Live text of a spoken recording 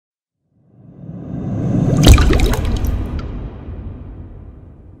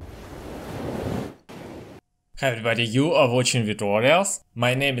Hi everybody, you are watching tutorials.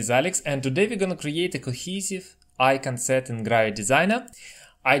 My name is Alex and today we're gonna create a cohesive icon set in Gravit Designer.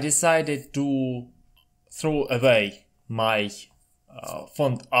 I decided to throw away my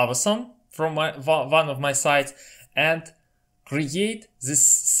font Awesome from one of my sites and create this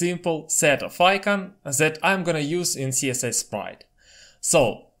simple set of icon that I'm gonna use in CSS Sprite.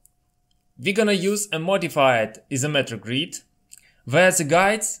 So we're gonna use a modified isometric grid where the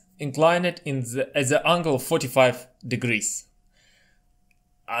guides incline it at the angle of 45 degrees.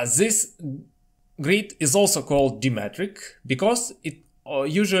 This grid is also called dimetric because it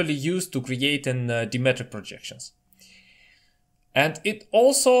usually used to create in dimetric projections. And it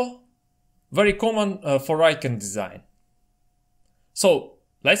also very common for icon design. So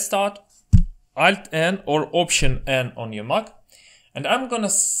let's start. Alt N or Option N on your Mac, and I'm gonna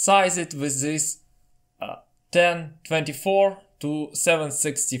size it with this 1024 to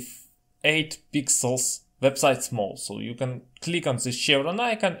 768 pixels website small. So you can click on this chevron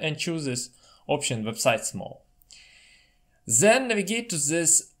icon and choose this option website small. Then navigate to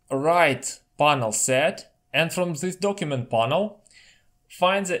this right panel set, and from this document panel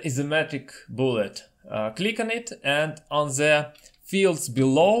find the isometric bullet. Click on it, and on the fields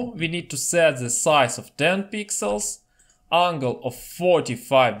below we need to set the size of 10 pixels, angle of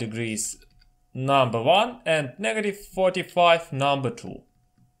 45 degrees number 1 and negative 45 number 2.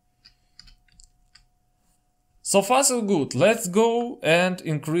 So far so good. Let's go and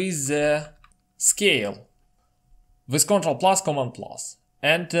increase the scale with Ctrl plus Command plus.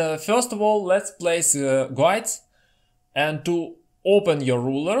 And first of all, let's place guides, and to open your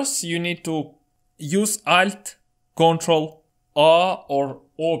rulers you need to use Alt Ctrl R or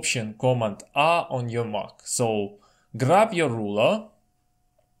Option Command R on your Mac. So grab your ruler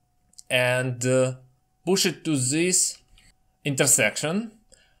and push it to this intersection.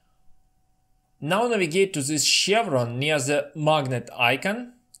 Now navigate to this chevron near the magnet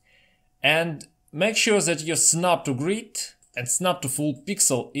icon and make sure that your snap to grid and snap to full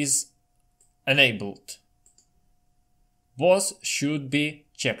pixel is enabled. Both should be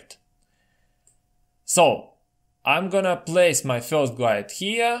checked. So I'm gonna place my first guide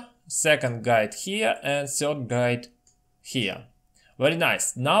here, second guide here, and third guide here. Very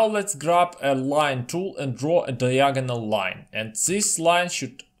nice. Now let's grab a line tool and draw a diagonal line. And this line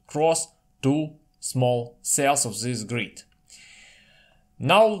should cross two small cells of this grid.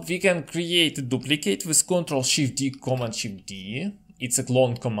 Now we can create a duplicate with Ctrl-Shift-D, Command-Shift-D. It's a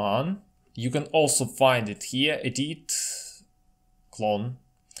clone command. You can also find it here, edit, clone.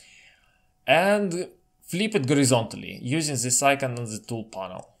 And flip it horizontally using this icon on the tool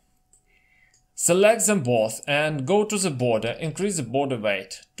panel. Select them both and go to the border, increase the border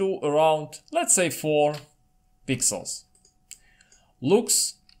weight to around, let's say 4 pixels.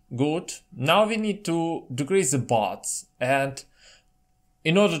 Looks good. Now we need to decrease the bars, and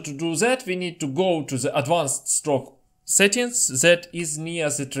in order to do that we need to go to the advanced stroke settings that is near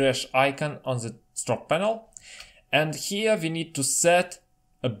the trash icon on the stroke panel, and here we need to set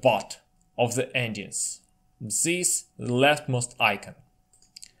a butt of the endings. This leftmost icon.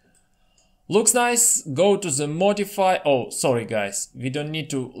 Looks nice. Go to the modify. Oh, sorry guys, we don't need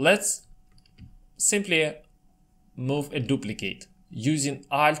to. Let's simply move a duplicate using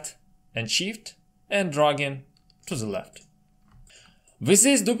Alt and Shift and dragging to the left. With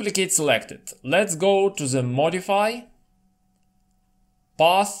this duplicate selected, let's go to the modify,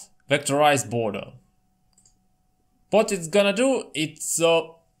 path, vectorize border. What it's gonna do, it's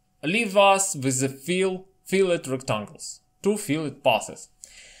leave us with the fillet rectangles, two fillet paths.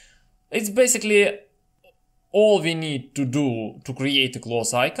 It's basically all we need to do to create a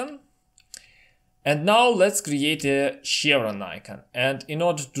close icon. And now let's create a chevron icon. And in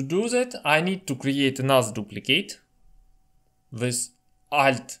order to do that, I need to create another duplicate with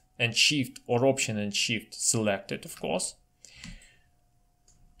Alt and Shift or Option and Shift selected, of course.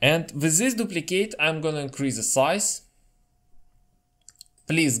 And with this duplicate, I'm gonna increase the size.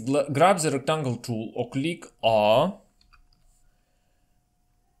 Please grab the rectangle tool or click R.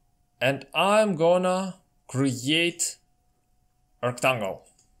 And I'm gonna create a rectangle.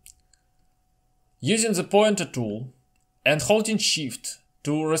 Using the pointer tool and holding Shift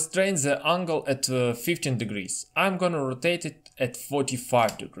to restrain the angle at 15 degrees, I'm gonna rotate it at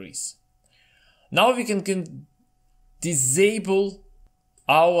 45 degrees. Now we can disable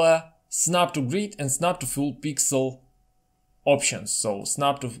our snap to grid and snap to full pixel options. So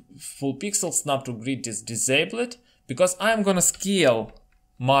snap to full pixel, snap to grid is disabled because I'm gonna scale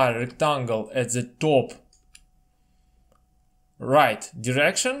my rectangle at the top right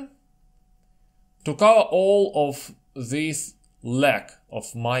direction to cover all of this leg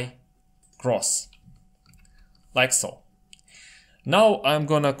of my cross. like so. Now I'm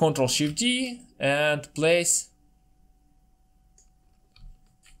gonna Ctrl Shift D and place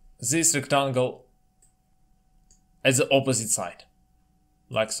this rectangle at the opposite side,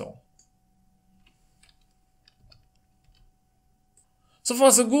 like so. So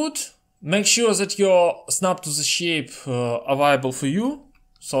far so good. Make sure that your snap to the shape available for you,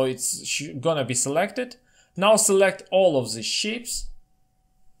 so it's gonna be selected. Now select all of these shapes.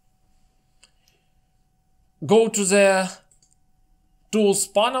 Go to the Tools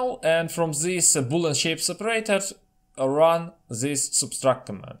panel and from this Boolean shape separator run this subtract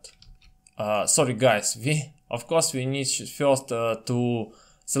command. Sorry guys, of course we need first to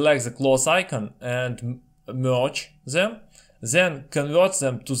select the close icon and merge them, then convert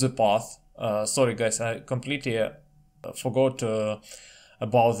them to the path. Sorry guys, I completely forgot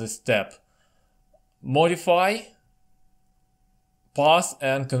about this step. Modify path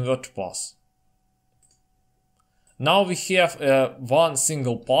and convert to path. Now we have one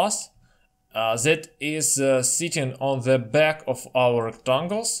single path that is sitting on the back of our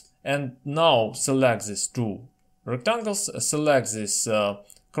rectangles, and now select these two rectangles, select this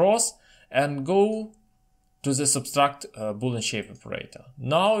cross and go to the subtract Boolean shape operator.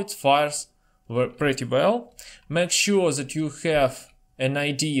 Now it fires pretty well. Make sure that you have an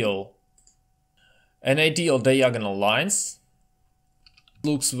ideal diagonal lines.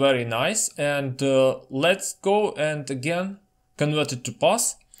 Looks very nice, and let's go and again convert it to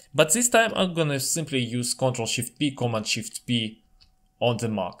path, but this time I'm gonna simply use Ctrl Shift P, Command Shift P on the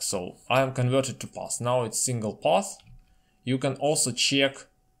mark. So I am converted to path. Now it's single path. You can also check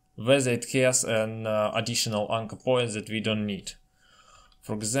whether it has an additional anchor point that we don't need.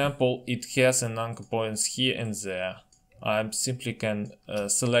 For example, it has an anchor points here and there. I simply can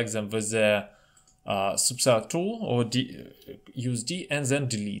select them with the subselect tool or use D and then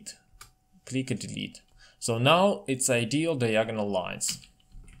delete. Click delete. So now it's ideal diagonal lines.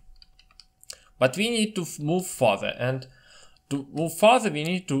 But we need to move further, and to move further we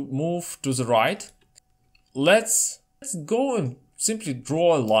need to move to the right. Let's go and simply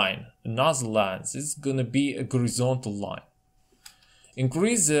draw a line, another line. This is gonna be a horizontal line.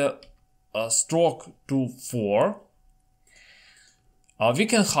 Increase the stroke to 4. We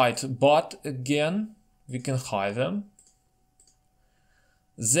can hide, but again, we can hide them.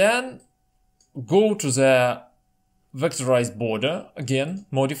 Then go to the vectorized border, again,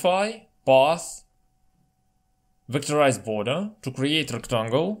 modify, path, vectorized border to create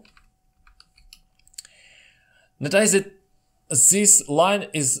rectangle. Notice that this line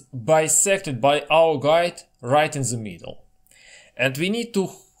is bisected by our guide right in the middle. And we need to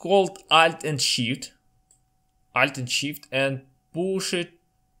hold Alt and Shift and push it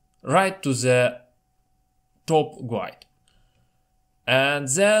right to the top guide, and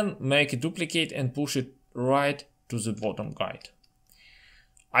then make a duplicate and push it right to the bottom guide.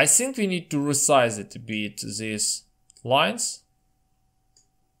 I think we need to resize it a bit, these lines.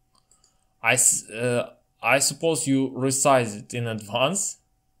 I suppose you resize it in advance,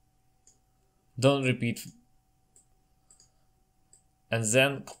 don't repeat, and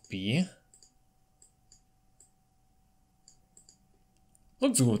then copy.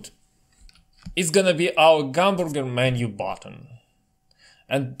 Looks good. It's gonna be our hamburger menu button.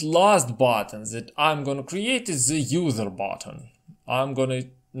 And last button that I'm gonna create is the user button. I'm gonna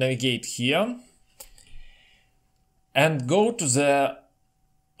navigate here and go to the,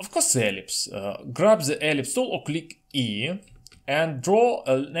 of course, the ellipse. Grab the ellipse tool or click E and draw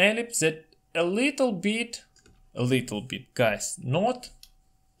an ellipse that a little bit, guys, not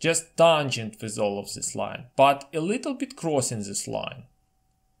just tangent with all of this line, but a little bit crossing this line.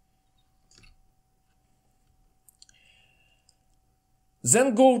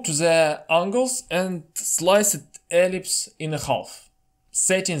 Then go to the angles and slice the ellipse in half,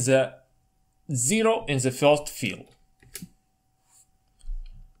 setting the 0 in the first field.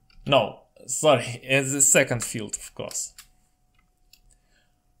 No, sorry, in the second field, of course.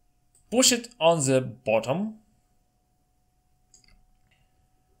 Push it on the bottom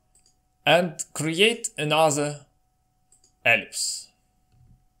and create another ellipse,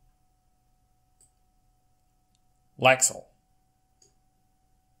 like so.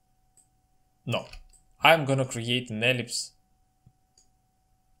 No, I'm gonna create an ellipse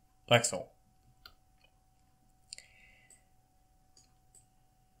like so.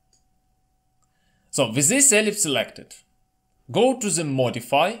 So with this ellipse selected, go to the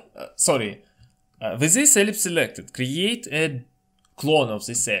modify, with this ellipse selected, create a clone of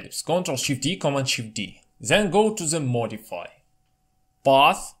this ellipse, Ctrl Shift D, Command Shift D. Then go to the modify,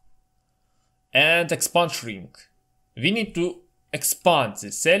 path, and expand shrink. We need to expand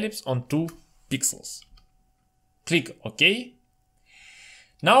this ellipse on 2 pixels. Click OK.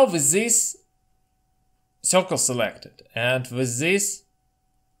 Now with this circle selected and with this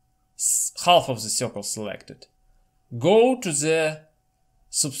half of the circle selected, go to the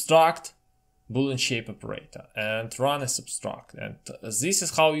subtract Boolean shape operator and run a subtract. And this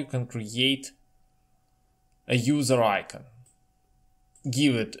is how you can create a user icon.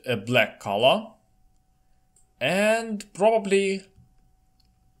 Give it a black color and probably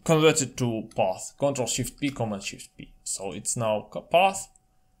convert it to path. Ctrl-Shift-P, Command-Shift-P. So it's now path.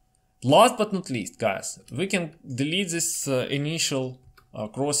 Last but not least, guys, we can delete this initial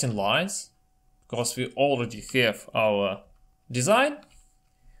crossing lines because we already have our design.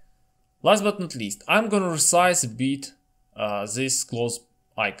 Last but not least, I'm gonna resize a bit this close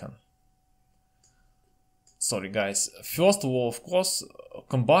icon. Sorry guys, first of all, of course,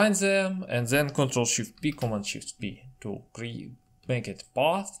 combine them and then Ctrl-Shift-P, Command-Shift-P to make it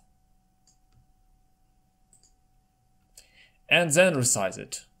path. And then resize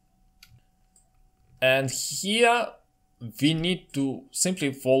it. And here we need to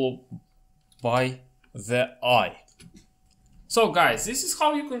simply follow by the eye. So guys, this is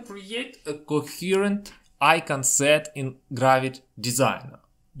how you can create a coherent icon set in Gravit Designer.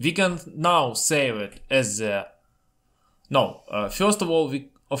 We can now save it as a... first of all,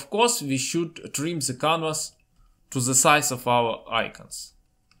 of course we should trim the canvas to the size of our icons.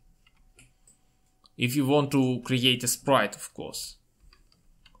 If you want to create a sprite, of course,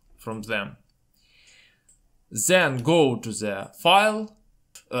 from them. Then go to the file,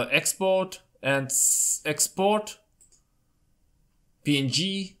 export and export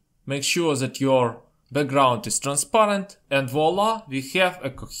PNG. Make sure that your background is transparent and voila, we have a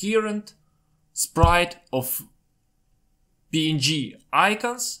coherent sprite of PNG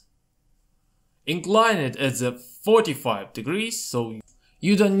icons. Incline it at the 45 degrees, so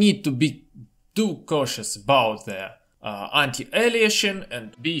you don't need to be too cautious about the anti-aliasing,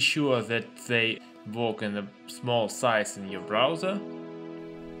 and be sure that they work in a small size in your browser.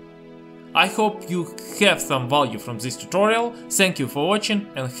 I hope you have some value from this tutorial. Thank you for watching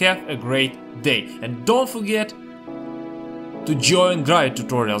and have a great day. And don't forget to join Gravit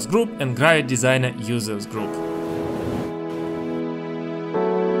Tutorials group and Gravit Designer users group.